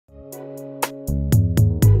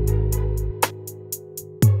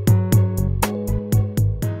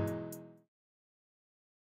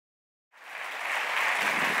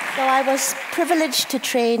I was privileged to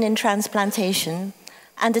train in transplantation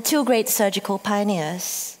under two great surgical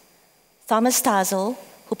pioneers, Thomas Tazel,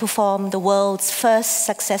 who performed the world's first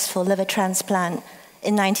successful liver transplant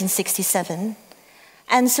in 1967,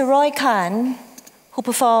 and Saroy Khan, who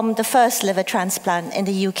performed the first liver transplant in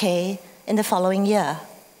the UK in the following year.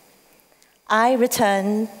 I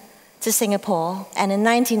returned to Singapore and in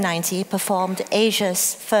 1990 performed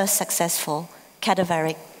Asia's first successful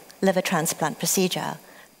cadaveric liver transplant procedure,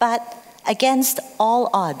 but against all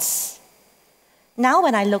odds. Now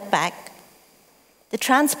when I look back, the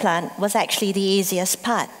transplant was actually the easiest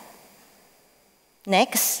part.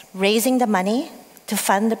 Next, raising the money to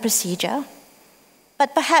fund the procedure,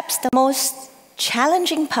 but perhaps the most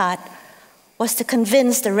challenging part was to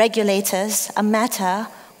convince the regulators, a matter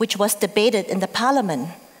which was debated in the parliament,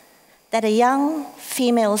 that a young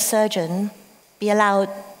female surgeon be allowed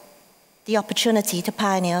the opportunity to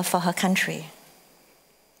pioneer for her country.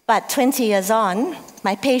 But 20 years on,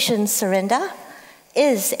 my patient Surinder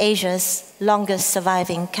is Asia's longest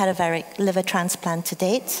surviving cadaveric liver transplant to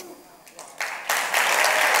date.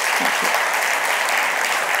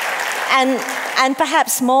 And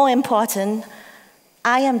perhaps more important,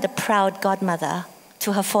 I am the proud godmother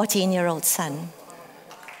to her 14-year-old son.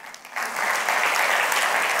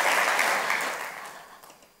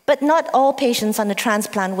 But not all patients on the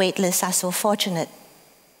transplant waitlist are so fortunate.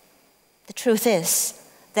 The truth is,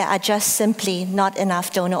 there are just simply not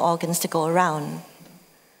enough donor organs to go around.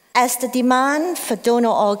 As the demand for donor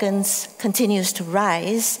organs continues to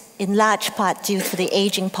rise, in large part due to the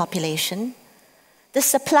aging population, the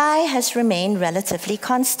supply has remained relatively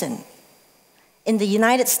constant. In the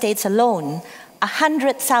United States alone,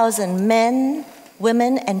 100,000 men,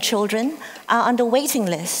 women, and children are on the waiting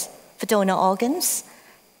list for donor organs,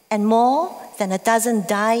 and more than a dozen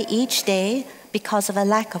die each day because of a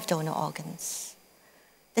lack of donor organs.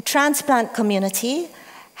 The transplant community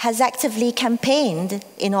has actively campaigned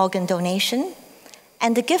in organ donation,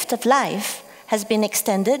 and the gift of life has been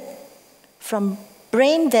extended from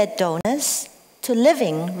brain-dead donors to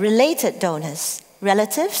living related donors,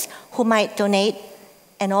 relatives who might donate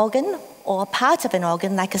an organ or a part of an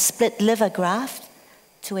organ like a split liver graft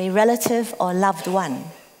to a relative or loved one.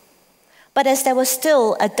 But as there was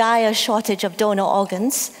still a dire shortage of donor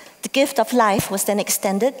organs, the gift of life was then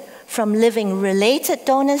extended from living related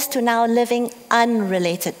donors to now living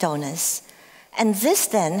unrelated donors. And this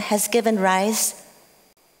then has given rise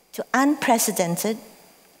to unprecedented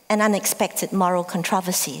and unexpected moral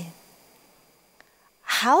controversy.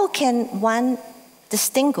 How can one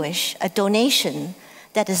distinguish a donation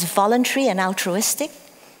that is voluntary and altruistic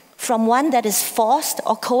from one that is forced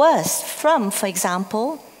or coerced from, for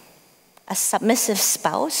example, a submissive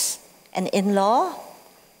spouse, an in-law,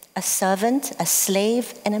 a servant, a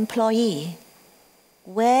slave, an employee?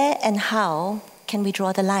 Where and how can we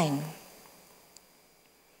draw the line?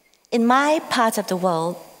 In my part of the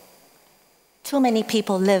world, too many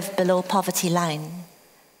people live below poverty line.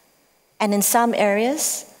 And in some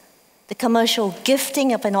areas, the commercial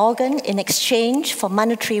gifting of an organ in exchange for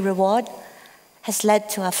monetary reward has led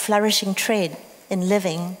to a flourishing trade in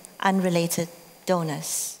living unrelated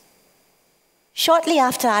donors. Shortly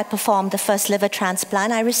after I performed the first liver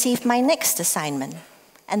transplant, I received my next assignment,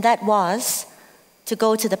 and that was to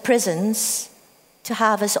go to the prisons to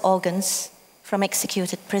harvest organs from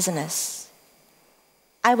executed prisoners.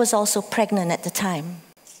 I was also pregnant at the time.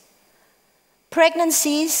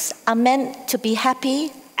 Pregnancies are meant to be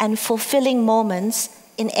happy and fulfilling moments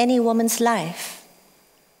in any woman's life.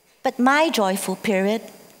 But my joyful period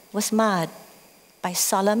was marred by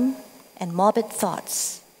solemn and morbid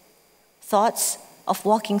thoughts. Thoughts of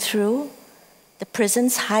walking through the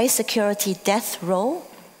prison's high-security death row,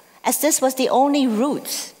 as this was the only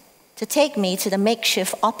route to take me to the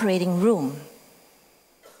makeshift operating room.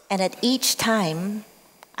 And at each time,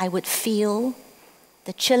 I would feel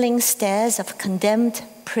the chilling stares of condemned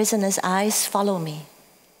prisoners' eyes follow me.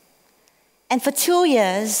 And for 2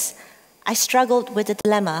 years, I struggled with the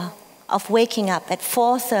dilemma of waking up at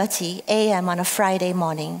 4:30 a.m. on a Friday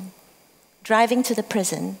morning, driving to the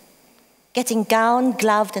prison, getting gowned,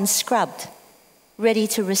 gloved, and scrubbed, ready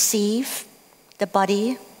to receive the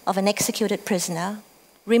body of an executed prisoner,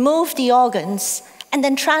 remove the organs, and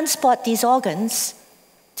then transport these organs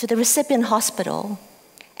to the recipient hospital,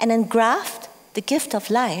 and then graft the gift of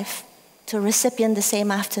life to a recipient the same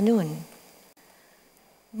afternoon.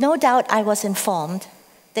 No doubt I was informed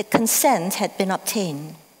that consent had been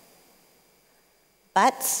obtained.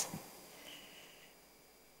 But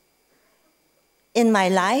in my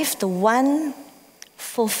life, the one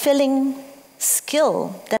fulfilling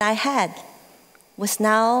skill that I had was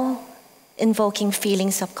now invoking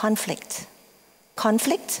feelings of conflict.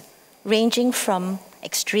 Conflict ranging from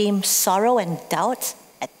extreme sorrow and doubt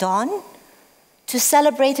at dawn to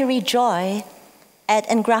celebratory joy at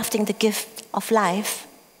engrafting the gift of life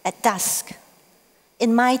at dusk.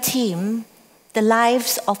 In my team, the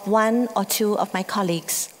lives of one or two of my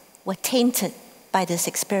colleagues were tainted by this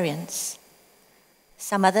experience.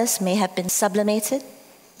 Some others may have been sublimated,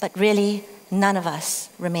 but really none of us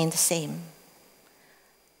remained the same.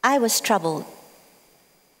 I was troubled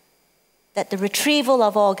that the retrieval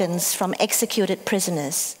of organs from executed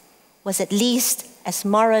prisoners was at least as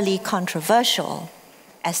morally controversial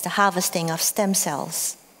as the harvesting of stem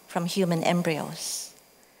cells from human embryos.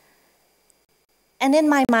 And in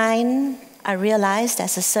my mind, I realized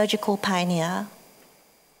as a surgical pioneer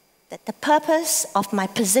that the purpose of my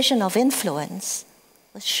position of influence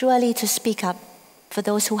was surely to speak up for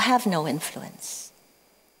those who have no influence.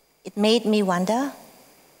 It made me wonder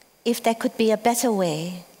if there could be a better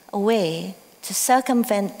way, a way to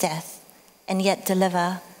circumvent death and yet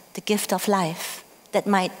deliver the gift of life that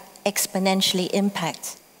might exponentially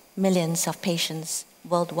impact millions of patients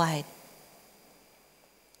worldwide.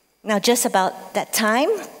 Now, just about that time,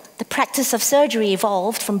 the practice of surgery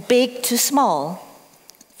evolved from big to small,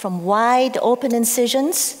 from wide open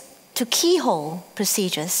incisions to keyhole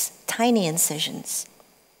procedures, tiny incisions.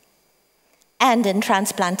 And in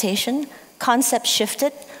transplantation, concepts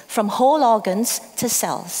shifted from whole organs to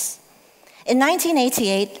cells. In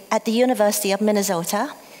 1988, at the University of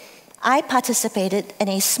Minnesota, I participated in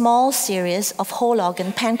a small series of whole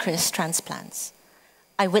organ pancreas transplants.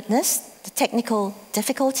 I witnessed the technical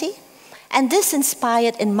difficulty, and this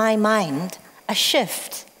inspired in my mind a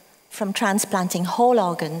shift from transplanting whole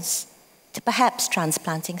organs to perhaps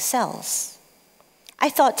transplanting cells. I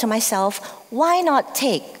thought to myself, why not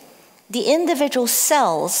take the individual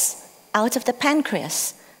cells out of the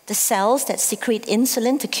pancreas, the cells that secrete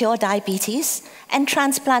insulin to cure diabetes, and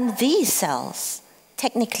transplant these cells?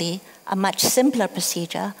 Technically, a much simpler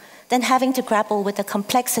procedure than having to grapple with the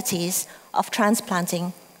complexities of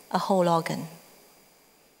transplanting a whole organ.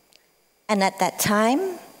 And at that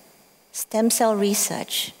time, stem cell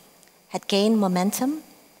research had gained momentum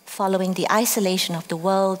following the isolation of the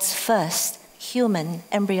world's first human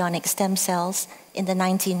embryonic stem cells in the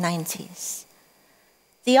 1990s.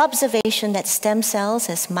 The observation that stem cells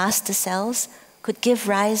as master cells could give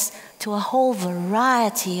rise to a whole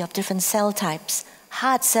variety of different cell types,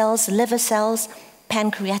 heart cells, liver cells,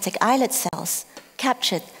 pancreatic islet cells,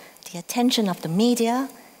 captured the attention of the media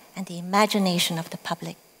and the imagination of the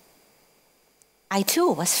public. I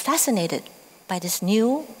too was fascinated by this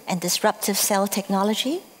new and disruptive cell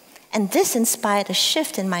technology, and this inspired a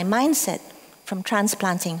shift in my mindset from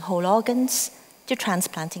transplanting whole organs to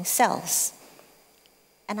transplanting cells.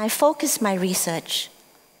 And I focused my research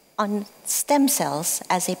on stem cells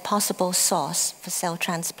as a possible source for cell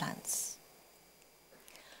transplants.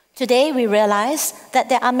 Today, we realize that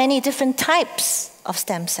there are many different types of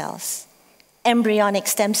stem cells. Embryonic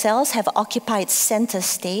stem cells have occupied center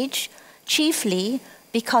stage, chiefly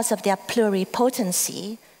because of their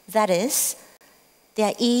pluripotency, that is,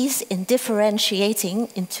 their ease in differentiating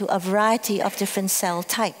into a variety of different cell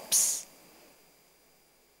types.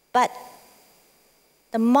 But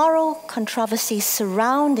the moral controversy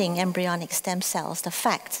surrounding embryonic stem cells, the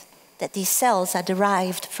fact that these cells are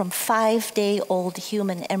derived from 5-day-old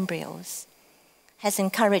human embryos, has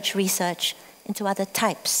encouraged research into other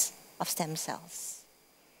types of stem cells.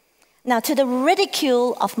 Now, to the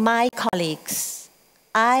ridicule of my colleagues,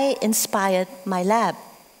 I inspired my lab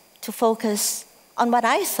to focus on what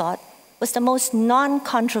I thought was the most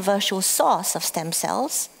non-controversial source of stem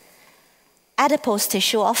cells, adipose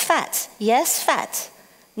tissue or fat. Yes, fat.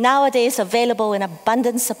 Nowadays available in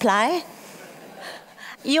abundant supply.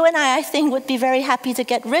 You and I think, would be very happy to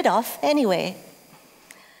get rid of anyway.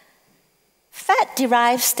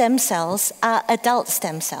 Fat-derived stem cells are adult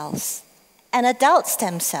stem cells. And adult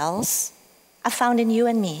stem cells are found in you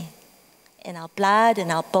and me, in our blood,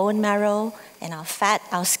 in our bone marrow, in our fat,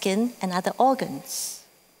 our skin, and other organs.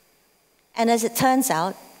 And as it turns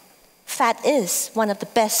out, fat is one of the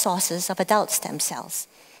best sources of adult stem cells.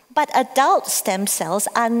 But adult stem cells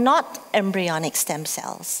are not embryonic stem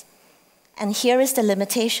cells. And here is the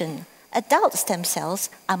limitation. Adult stem cells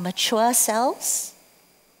are mature cells,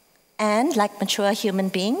 and like mature human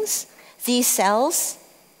beings, these cells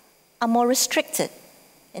are more restricted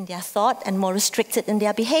in their thought and more restricted in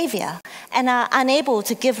their behavior, and are unable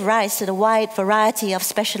to give rise to the wide variety of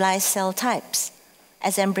specialized cell types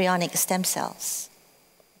as embryonic stem cells.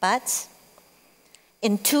 But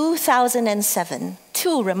in 2007,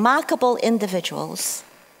 two remarkable individuals,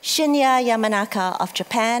 Shinya Yamanaka of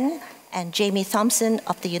Japan and Jamie Thompson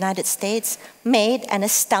of the United States made an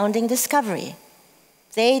astounding discovery.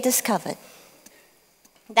 They discovered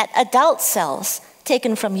that adult cells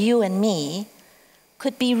taken from you and me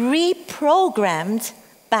could be reprogrammed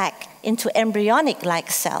back into embryonic-like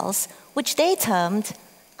cells, which they termed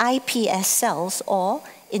iPS cells, or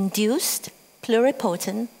induced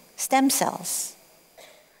pluripotent stem cells.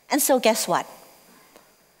 And so guess what?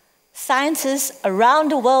 Scientists around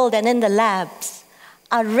the world and in the labs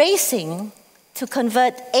are racing to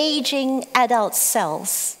convert aging adult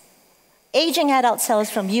cells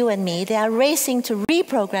from you and me. They are racing to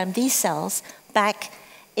reprogram these cells back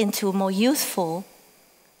into more youthful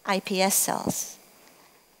iPS cells.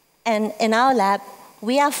 And in our lab,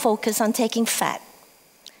 we are focused on taking fat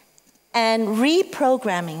and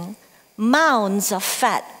reprogramming mounds of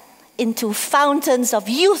fat into fountains of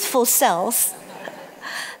youthful cells,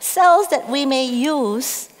 cells that we may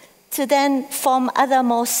use to then form other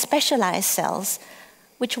more specialized cells,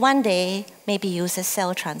 which one day may be used as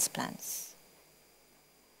cell transplants.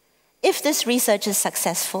 If this research is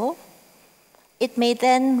successful, it may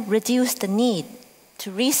then reduce the need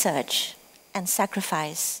to research and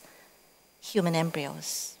sacrifice human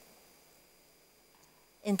embryos.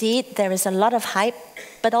 Indeed, there is a lot of hype,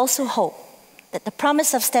 but also hope that the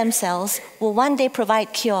promise of stem cells will one day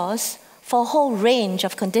provide cures for a whole range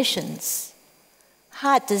of conditions: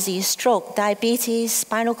 heart disease, stroke, diabetes,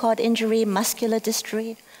 spinal cord injury, muscular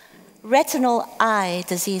dystrophy, retinal eye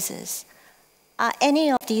diseases. Are any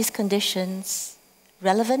of these conditions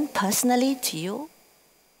relevant personally to you?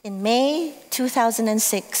 In May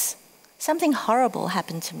 2006, something horrible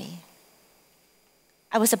happened to me.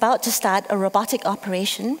 I was about to start a robotic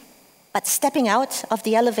operation, but stepping out of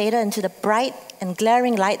the elevator into the bright and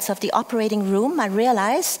glaring lights of the operating room, I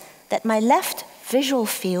realized that my left visual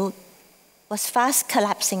field was fast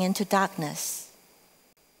collapsing into darkness.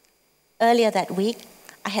 Earlier that week,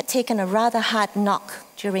 I had taken a rather hard knock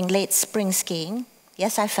during late spring skiing.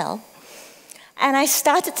 Yes, I fell. And I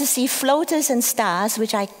started to see floaters and stars,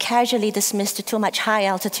 which I casually dismissed to too much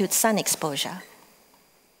high-altitude sun exposure.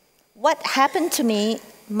 What happened to me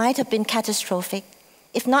might have been catastrophic,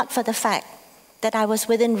 if not for the fact that I was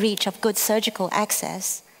within reach of good surgical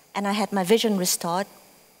access and I had my vision restored,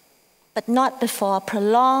 but not before a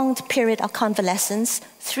prolonged period of convalescence,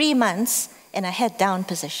 3 months in a head-down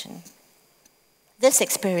position. This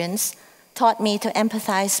experience taught me to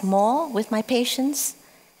empathize more with my patients,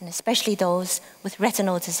 and especially those with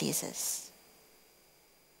retinal diseases.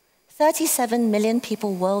 37 million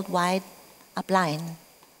people worldwide are blind,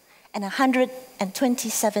 and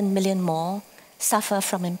 127 million more suffer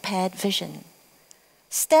from impaired vision.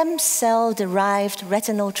 Stem cell-derived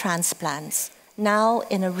retinal transplants, now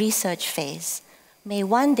in a research phase, may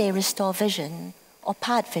one day restore vision or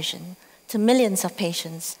part vision to millions of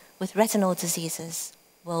patients with retinal diseases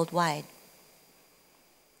worldwide.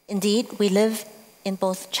 Indeed, we live in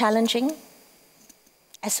both challenging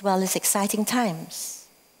as well as exciting times.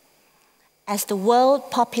 As the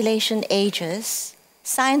world population ages,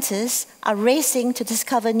 scientists are racing to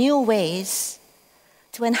discover new ways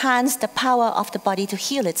to enhance the power of the body to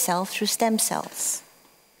heal itself through stem cells.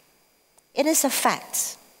 It is a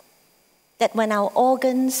fact that when our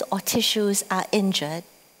organs or tissues are injured,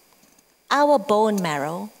 our bone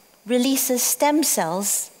marrow releases stem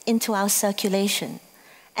cells into our circulation,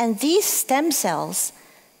 and these stem cells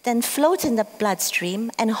then float in the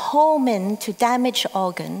bloodstream and home in to damaged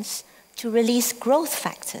organs to release growth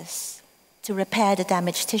factors to repair the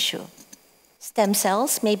damaged tissue. Stem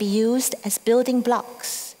cells may be used as building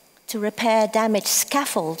blocks to repair damaged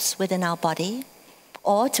scaffolds within our body,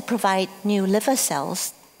 or to provide new liver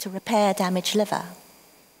cells to repair damaged liver.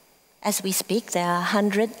 As we speak, there are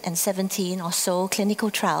 117 or so clinical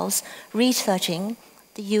trials researching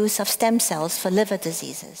the use of stem cells for liver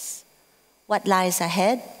diseases. What lies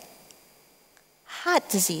ahead? Heart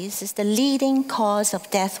disease is the leading cause of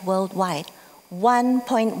death worldwide.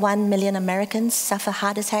 1.1 million Americans suffer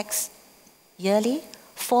heart attacks yearly.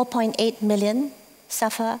 4.8 million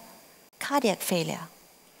suffer cardiac failure.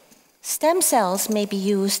 Stem cells may be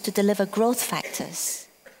used to deliver growth factors,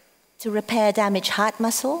 to repair damaged heart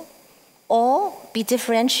muscle, or be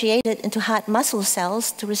differentiated into heart muscle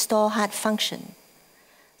cells to restore heart function.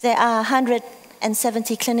 There are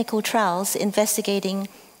 170 clinical trials investigating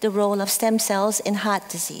the role of stem cells in heart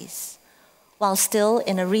disease. While still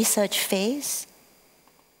in a research phase,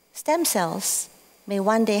 stem cells may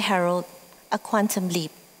one day herald a quantum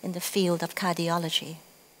leap in the field of cardiology.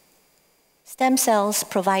 Stem cells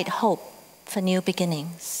provide hope for new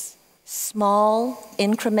beginnings. Small,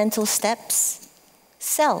 incremental steps,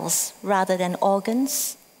 cells rather than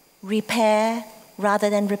organs, repair, rather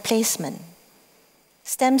than replacement.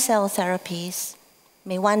 Stem cell therapies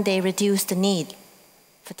may one day reduce the need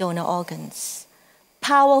for donor organs.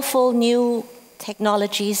 Powerful new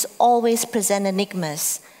technologies always present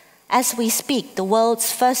enigmas. As we speak, the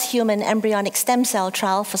world's first human embryonic stem cell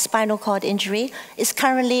trial for spinal cord injury is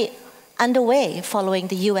currently underway following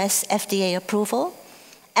the US FDA approval.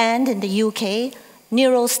 And in the UK,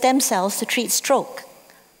 neural stem cells to treat stroke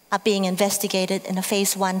are being investigated in a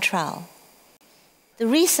phase 1 trial. The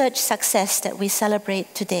research success that we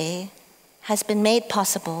celebrate today has been made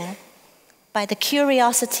possible by the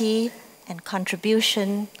curiosity and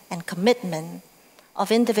contribution and commitment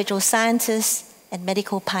of individual scientists and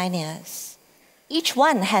medical pioneers. Each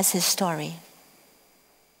one has his story.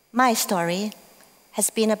 My story has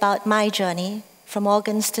been about my journey from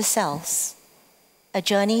organs to cells, a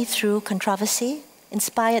journey through controversy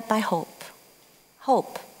inspired by hope.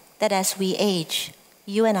 Hope that as we age,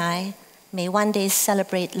 you and I may one day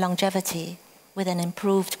celebrate longevity with an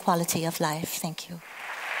improved quality of life. Thank you.